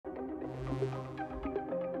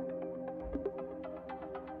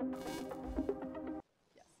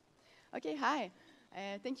Okay, hi.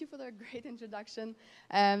 Thank you for the great introduction.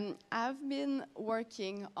 I've been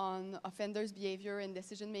working on offenders' behavior and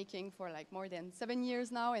decision-making for like more than 7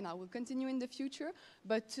 years now, and I will continue in the future.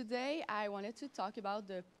 But today, I wanted to talk about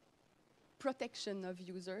the protection of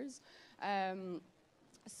users,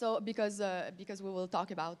 because we will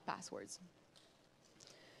talk about passwords.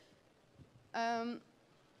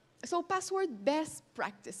 So password best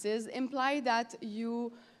practices imply that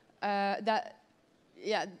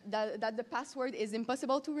that the password is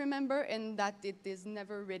impossible to remember and that it is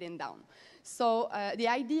never written down. So the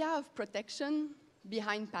idea of protection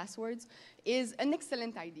behind passwords is an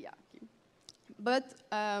excellent idea. Okay? But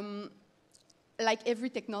like every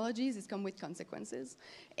technology, it comes with consequences.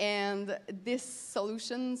 And this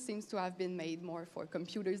solution seems to have been made more for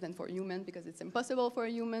computers than for humans, because it's impossible for a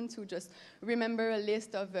human to just remember a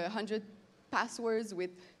list of 100 passwords with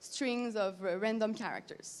strings of random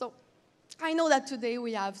characters. So I know that today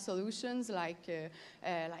we have solutions like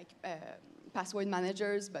password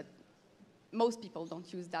managers, but most people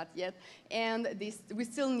don't use that yet. And we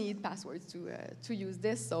still need passwords to use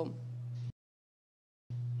this. So.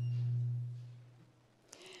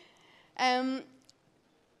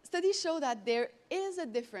 Studies show that there is a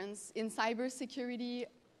difference in cybersecurity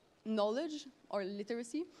knowledge or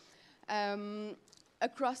literacy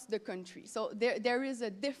across the country. So there is a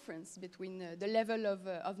difference between the level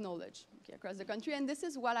of knowledge across the country, and this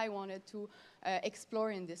is what I wanted to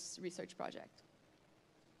explore in this research project.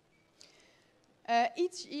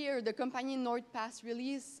 Each year, the company NorthPass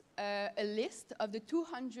releases a list of the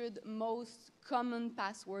 200 most common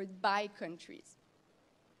passwords by countries.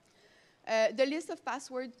 The list of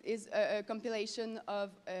passwords is a compilation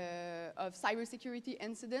of cybersecurity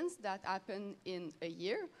incidents that happen in a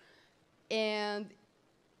year. And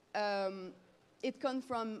it comes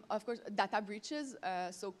from, of course, data breaches,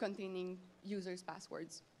 so containing users'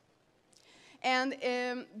 passwords. And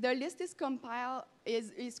the list is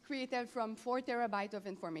created from 4 terabytes of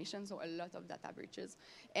information, so a lot of data breaches.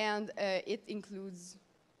 And it includes,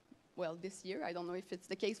 well, this year, I don't know if it's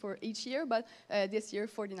the case for each year, but this year,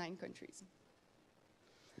 49 countries.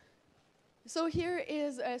 So here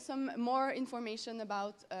is some more information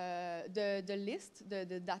about the list, the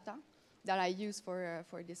data that I use for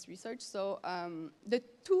this research. So the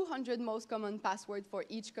 200 most common passwords for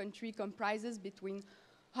each country comprises between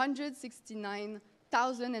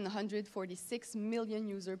 169,000 and 146 million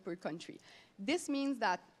users per country. This means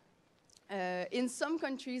that in some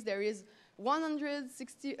countries there is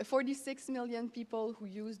 146 million people who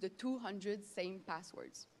use the 200 same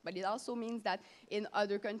passwords. But it also means that in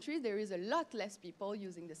other countries, there is a lot less people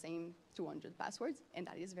using the same 200 passwords, and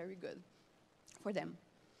that is very good for them.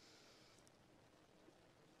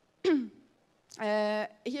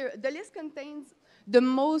 Here, the list contains the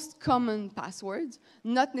most common passwords,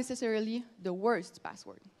 not necessarily the worst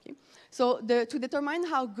password. Okay? So to determine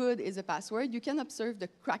how good is a password, you can observe the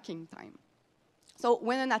cracking time. So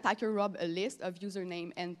when an attacker robs a list of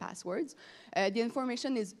username and passwords, the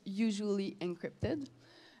information is usually encrypted.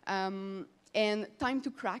 And time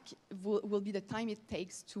to crack will be the time it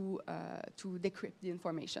takes to decrypt the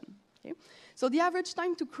information. Okay? So the average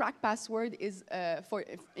time to crack password is,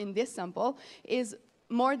 in this sample, is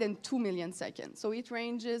more than 2 million seconds. So it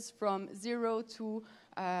ranges from 0 to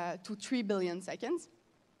 3 billion seconds.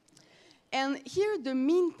 And here, the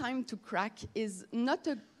mean time to crack is not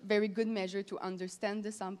a very good measure to understand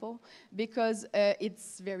the sample, because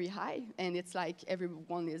it's very high, and it's like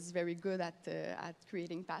everyone is very good at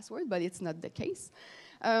creating passwords, but it's not the case.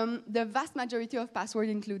 The vast majority of passwords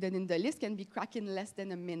included in the list can be cracked in less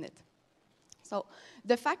than a minute. So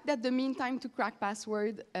the fact that the mean time to crack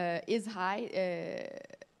password is high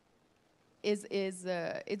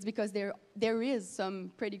it's because there is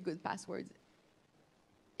some pretty good passwords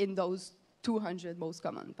in those 200 most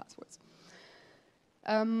common passwords.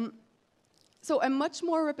 So a much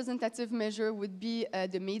more representative measure would be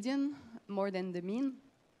the median more than the mean.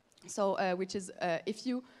 So which is if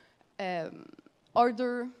you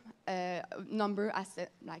order number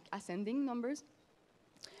like ascending numbers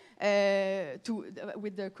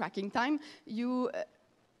with the cracking time, you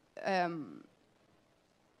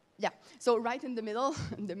so right in the middle,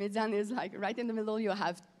 the median is like right in the middle, you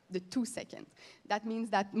have the 2 seconds. That means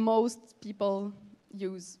that most people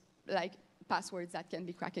use like passwords that can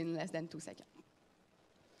be cracked in less than 2 seconds.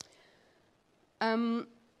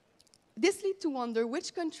 This leads to wonder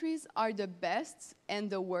which countries are the best and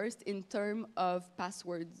the worst in terms of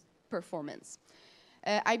password performance.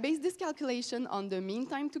 I based this calculation on the mean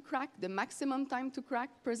time to crack, the maximum time to crack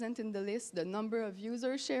present in the list, the number of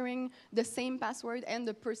users sharing the same password, and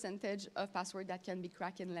the percentage of password that can be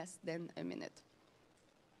cracked in less than a minute.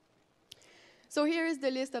 So here is the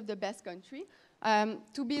list of the best country.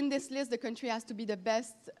 To be in this list, the country has to be the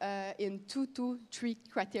best in 2 to 3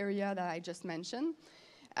 criteria that I just mentioned.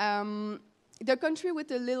 The country with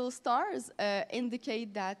the little stars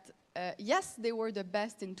indicate that yes, they were the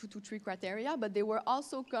best in 2 to 3 criteria, but they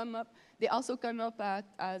also come up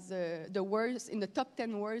as the worst in the top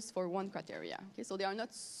 10 worst for 1 criteria. Okay, so they are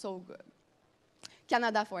not so good.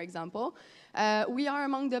 Canada, for example, we are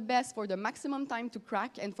among the best for the maximum time to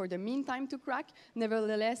crack and for the mean time to crack.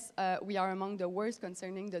 Nevertheless, we are among the worst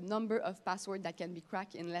concerning the number of passwords that can be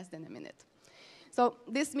cracked in less than a minute. So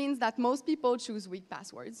this means that most people choose weak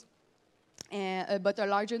passwords, but a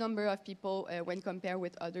larger number of people, when compared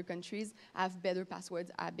with other countries, have better password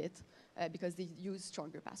habit because they use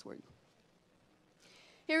stronger passwords.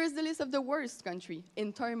 Here is the list of the worst country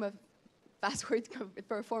in terms of password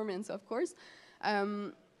performance, of course.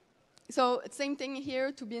 So same thing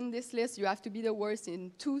here, to be in this list, you have to be the worst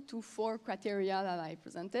in 2 to 4 criteria that I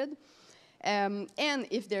presented. And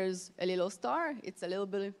if there's a little star, it's a little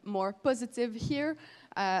bit more positive here.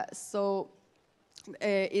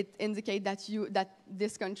 It indicates that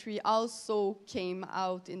this country also came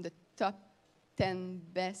out in the top 10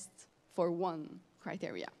 best for 1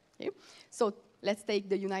 criteria. Okay? So let's take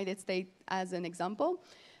the United States as an example.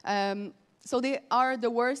 So they are the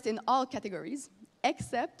worst in all categories,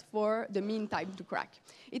 except for the mean time to crack.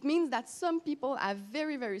 It means that some people have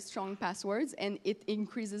very, very strong passwords, and it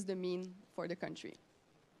increases the mean for the country.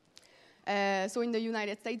 So in the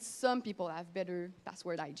United States, some people have better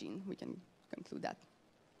password hygiene. We can conclude that.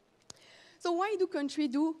 So why do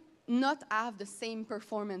countries not have the same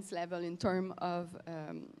performance level in terms of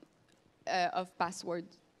password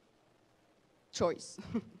choice?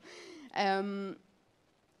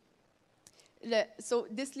 So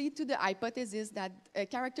this leads to the hypothesis that a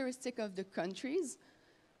characteristic of the countries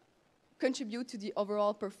contribute to the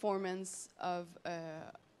overall performance of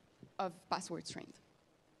password strength.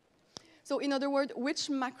 So in other words, which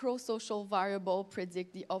macrosocial variable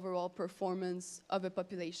predict the overall performance of a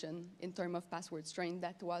population in terms of password strength?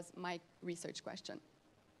 That was my research question.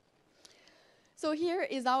 So here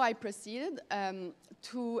is how I proceeded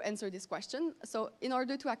to answer this question. So in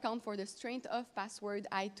order to account for the strength of password,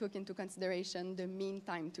 I took into consideration the mean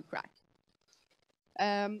time to crack.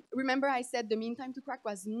 Remember I said the mean time to crack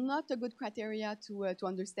was not a good criteria to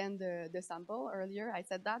understand the sample earlier. I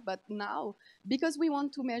said that, but now, because we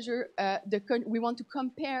want to measure, we want to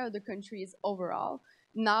compare the countries overall,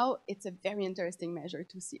 now it's a very interesting measure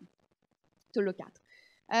to look at.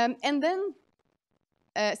 And then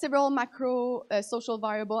several macro social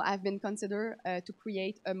variables have been considered to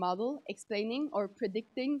create a model explaining or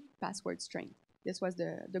predicting password strength. This was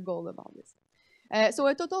the goal of all this. So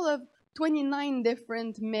a total of 29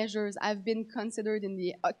 different measures have been considered in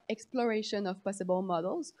the exploration of possible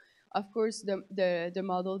models. Of course, the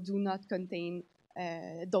model do not contain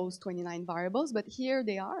those 29 variables, but here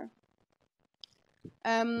they are.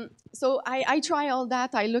 So I try all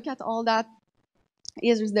that, I look at all that.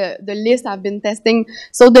 Here's the list I've been testing.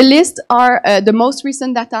 So the list are the most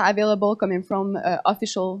recent data available coming from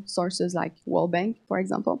official sources like World Bank, for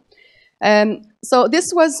example. So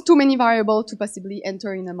this was too many variables to possibly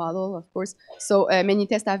enter in a model, of course. So many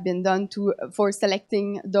tests have been done for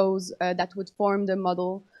selecting those that would form the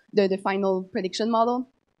model, the final prediction model.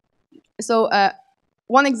 So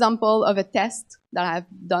one example of a test that I've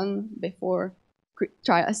done before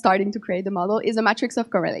starting to create the model is a matrix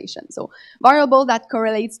of correlation. So variable that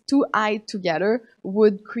correlates 2 I together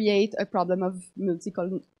would create a problem of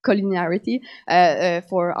multicollinearity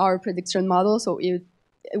for our prediction model. So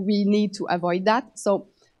we need to avoid that. So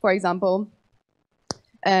for example,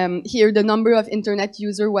 here the number of internet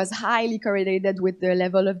users was highly correlated with the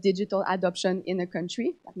level of digital adoption in a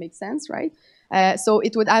country. That makes sense, right? So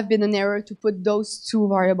it would have been an error to put those 2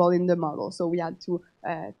 variables in the model. So we had to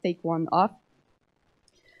take one off.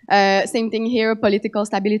 Same thing here, political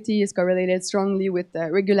stability is correlated strongly with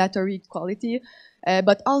regulatory quality,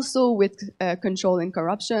 but also with control and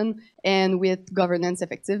corruption, and with governance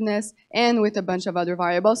effectiveness, and with a bunch of other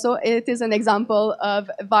variables. So it is an example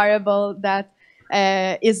of a variable that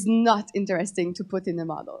is not interesting to put in a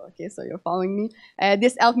model. Okay, so you're following me.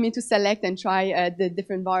 This helped me to select and try the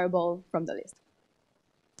different variables from the list.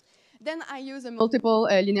 Then I use a multiple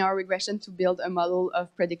linear regression to build a model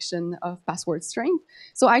of prediction of password strength.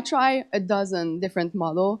 So I try a dozen different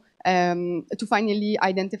models to finally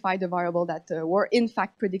identify the variable that were in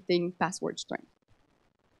fact predicting password strength.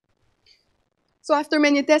 So after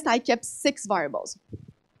many tests, I kept 6 variables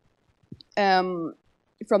from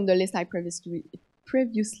the list I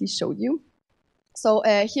previously showed you. So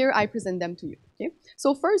here I present them to you. Okay?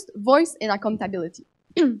 So first, voice and accountability.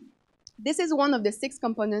 This is one of the 6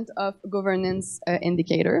 components of governance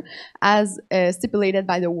indicator as stipulated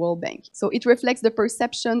by the World Bank. So it reflects the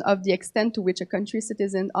perception of the extent to which a country's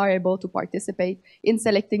citizens are able to participate in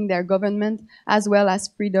selecting their government, as well as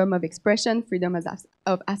freedom of expression, freedom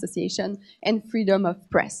of association, and freedom of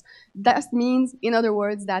press. That means, in other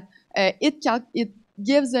words, that it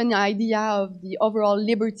gives an idea of the overall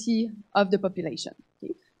liberty of the population.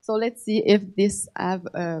 Okay? So let's see if this have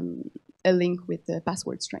a link with the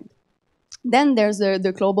password strength. Then there's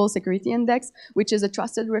the Global Security Index, which is a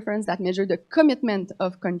trusted reference that measures the commitment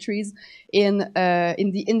of countries in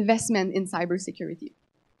the investment in cybersecurity.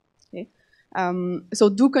 Okay? So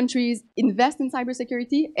do countries invest in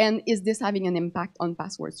cybersecurity, and is this having an impact on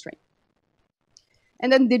password strength?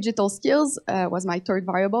 And then digital skills was my 3rd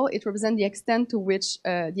variable. It represents the extent to which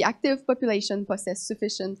the active population possess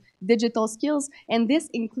sufficient digital skills, and this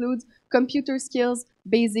includes computer skills,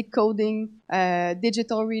 basic coding,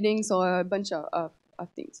 digital reading, so a bunch of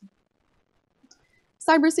things.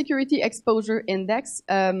 Cybersecurity Exposure Index,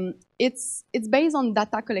 it's based on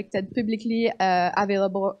data collected publicly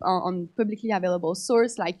available on publicly available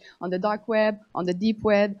source, like on the dark web, on the deep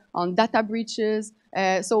web, on data breaches.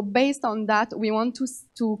 So based on that, we want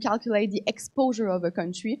to calculate the exposure of a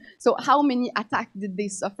country. So how many attacks did they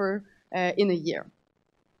suffer in a year?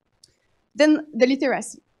 Then the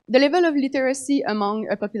literacy. The level of literacy among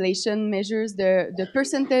a population measures the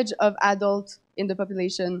percentage of adults in the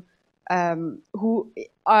population who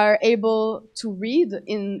are able to read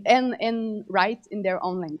and write in their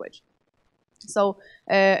own language. So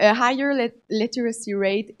a higher literacy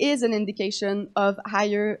rate is an indication of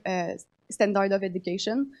higher standard of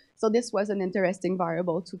education. So this was an interesting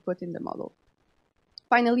variable to put in the model.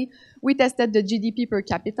 Finally, we tested the GDP per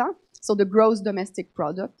capita, so the gross domestic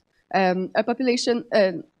product. A population,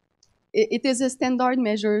 it is a standard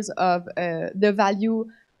measures of the value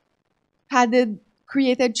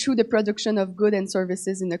created through the production of goods and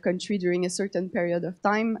services in the country during a certain period of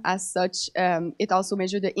time. As such, it also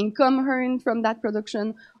measures the income earned from that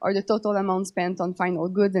production or the total amount spent on final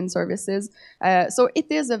goods and services. So it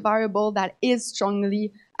is a variable that is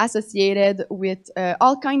strongly associated with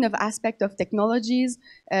all kinds of aspects of technologies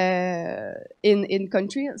in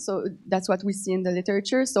country. So that's what we see in the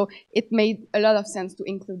literature. So it made a lot of sense to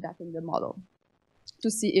include that in the model to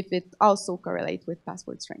see if it also correlates with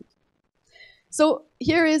password strength. So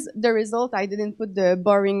here is the result. I didn't put the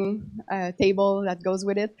boring table that goes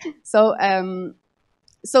with it. So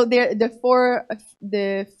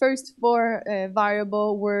the first 4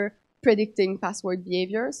 variables were predicting password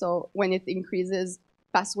behavior. So when it increases,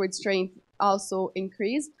 password strength also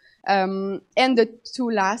increase. And the 2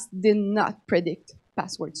 last did not predict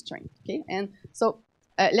password strength. Okay, and so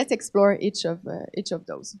let's explore each of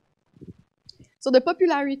those. So the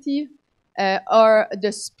popularity or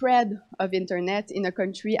the spread of internet in a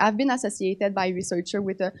country have been associated by researchers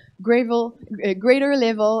with a greater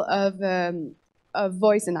level of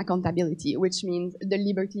voice and accountability, which means the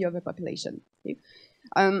liberty of a population. Okay?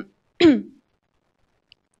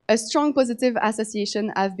 A strong positive association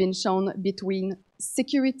has been shown between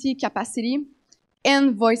security capacity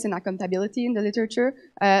and voice and accountability in the literature.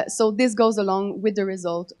 So this goes along with the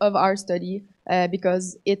result of our study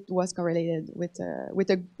because it was correlated with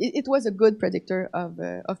it was a good predictor of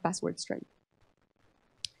password strength.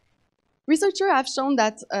 Researchers have shown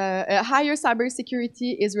that a higher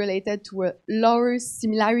cybersecurity is related to a lower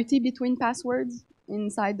similarity between passwords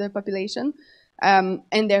inside the population,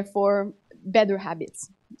 and therefore better habits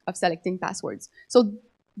of selecting passwords. So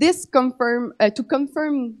this confirm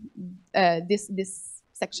this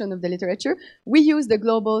section of the literature, we use the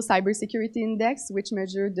Global Cybersecurity Index, which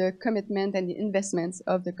measures the commitment and the investments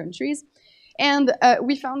of the countries. And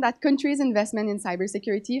we found that countries' investment in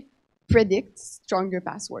cybersecurity predict stronger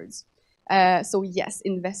passwords. So yes,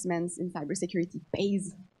 investments in cybersecurity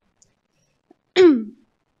pays.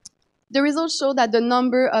 The results show that the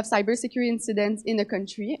number of cybersecurity incidents in a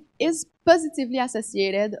country is positively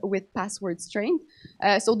associated with password strength.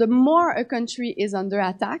 So the more a country is under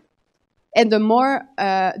attack, and the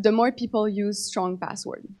more people use strong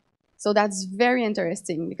password. So that's very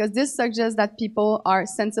interesting because this suggests that people are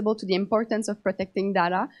sensible to the importance of protecting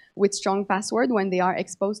data with strong password when they are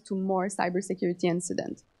exposed to more cybersecurity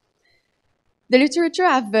incidents. The literature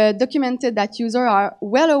have documented that users are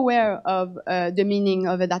well aware of the meaning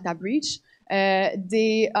of a data breach.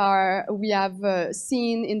 We have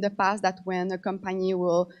seen in the past that when a company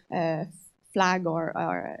will flag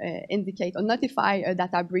or indicate or notify a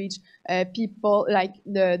data breach, people like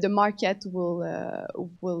the market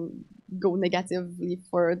will go negatively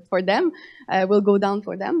for them, will go down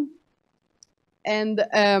for them. And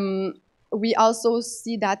we also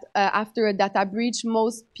see that after a data breach,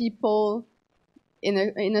 most people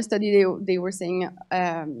in a study, they were saying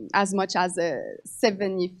as much as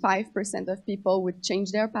 75% of people would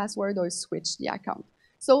change their password or switch the account.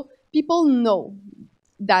 So people know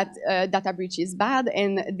that data breach is bad,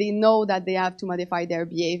 and they know that they have to modify their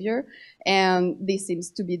behavior, and they seem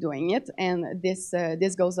to be doing it, and this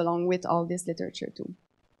goes along with all this literature too.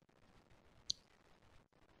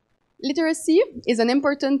 Literacy is an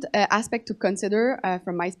important aspect to consider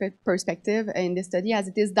from my perspective in this study, as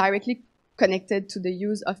it is directly connected to the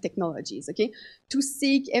use of technologies, okay? To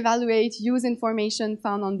seek, evaluate, use information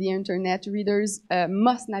found on the internet, readers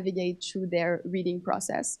must navigate through their reading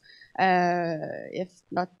process. If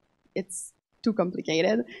not, it's too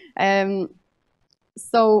complicated.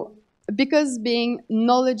 So because being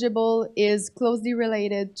knowledgeable is closely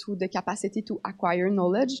related to the capacity to acquire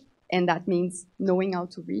knowledge, and that means knowing how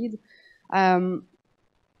to read,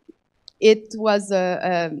 it was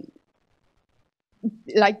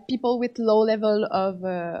like people with low level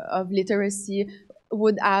of literacy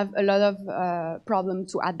would have a lot of problem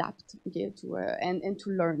to adapt, okay, and to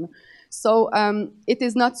learn. So it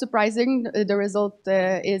is not surprising. The result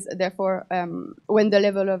is therefore when the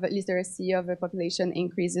level of literacy of a population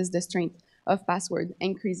increases, the strength of password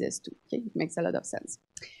increases too. Okay, it makes a lot of sense.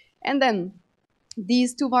 And then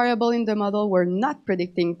these two variables in the model were not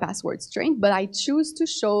predicting password strength, but I choose to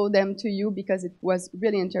show them to you because it was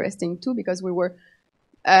really interesting too, because we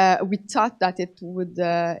thought that it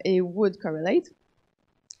would correlate.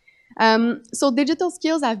 So digital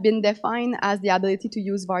skills have been defined as the ability to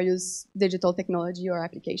use various digital technology or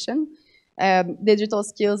application. Digital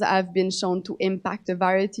skills have been shown to impact a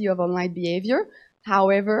variety of online behavior.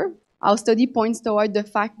 However, our study points toward the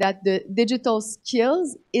fact that the digital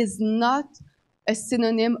skills is not a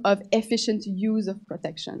synonym of efficient use of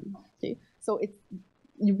protection. Okay, so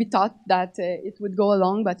we thought that it would go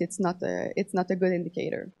along, but it's not a good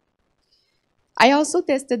indicator. I also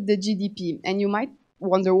tested the GDP, and you might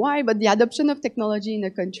wonder why, but the adoption of technology in a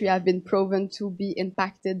country have been proven to be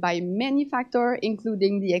impacted by many factors,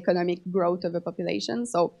 including the economic growth of a population.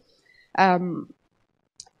 So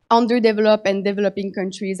underdeveloped and developing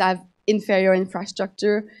countries have inferior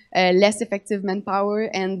infrastructure, less effective manpower,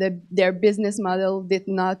 and their business model did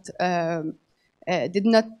not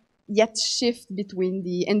yet shift between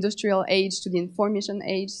the industrial age to the information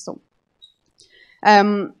age. So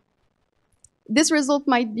this result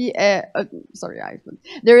might be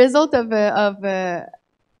the result of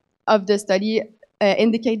the study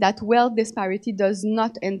indicate that wealth disparity does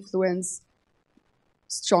not influence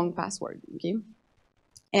strong password. Okay.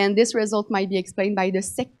 And this result might be explained by the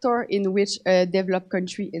sector in which a developed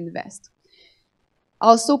country invests.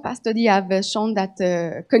 Also, past studies have shown that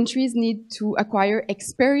countries need to acquire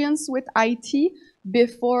experience with IT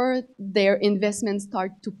before their investments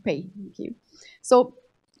start to pay. Okay? So,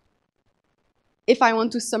 if I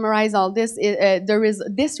want to summarize all this,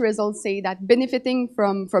 this result say that benefiting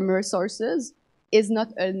from resources is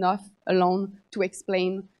not enough alone to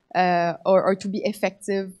explain or to be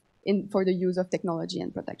effective for the use of technology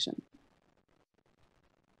and protection.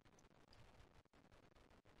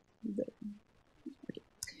 Okay.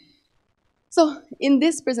 So in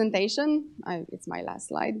this presentation, it's my last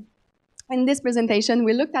slide. In this presentation,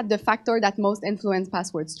 we looked at the factor that most influence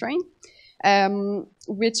password strength,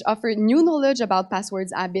 which offer new knowledge about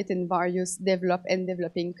passwords habit in various developed and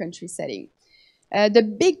developing country settings. The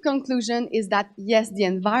big conclusion is that, yes, the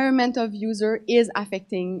environment of user is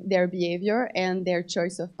affecting their behavior and their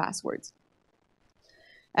choice of passwords.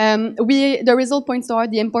 The result points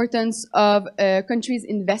toward the importance of a country's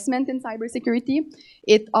investment in cybersecurity.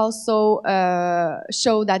 It also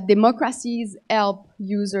shows that democracies help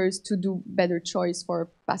users to do better choice for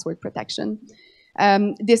password protection.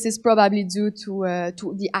 This is probably due to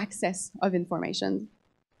the access of information.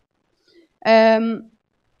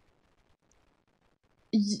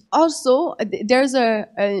 Also, there's a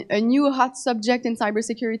new hot subject in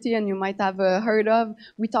cybersecurity, and you might have heard of.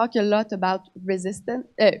 We talk a lot about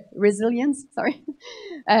resilience. Sorry,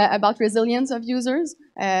 about resilience of users.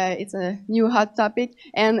 It's a new hot topic,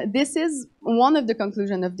 and this is one of the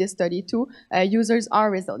conclusions of this study too. Users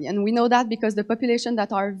are resilient. We know that because the population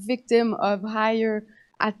that are victim of higher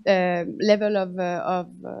level of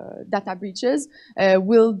data breaches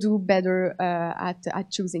will do better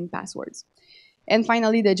at choosing passwords. And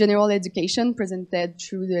finally, the general education presented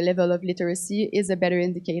through the level of literacy is a better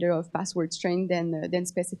indicator of password strength than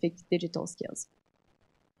specific digital skills.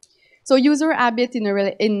 So user habit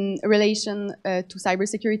in relation to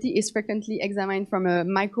cybersecurity is frequently examined from a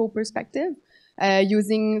micro perspective,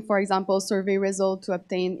 using, for example, survey results to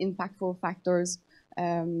obtain impactful factors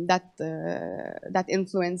that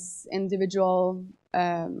influence individual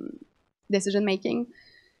decision making.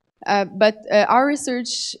 But our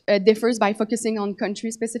research differs by focusing on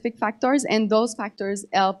country-specific factors, and those factors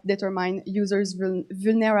help determine users'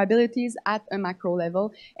 vulnerabilities at a macro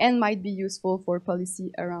level and might be useful for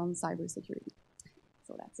policy around cybersecurity.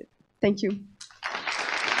 So that's it. Thank you.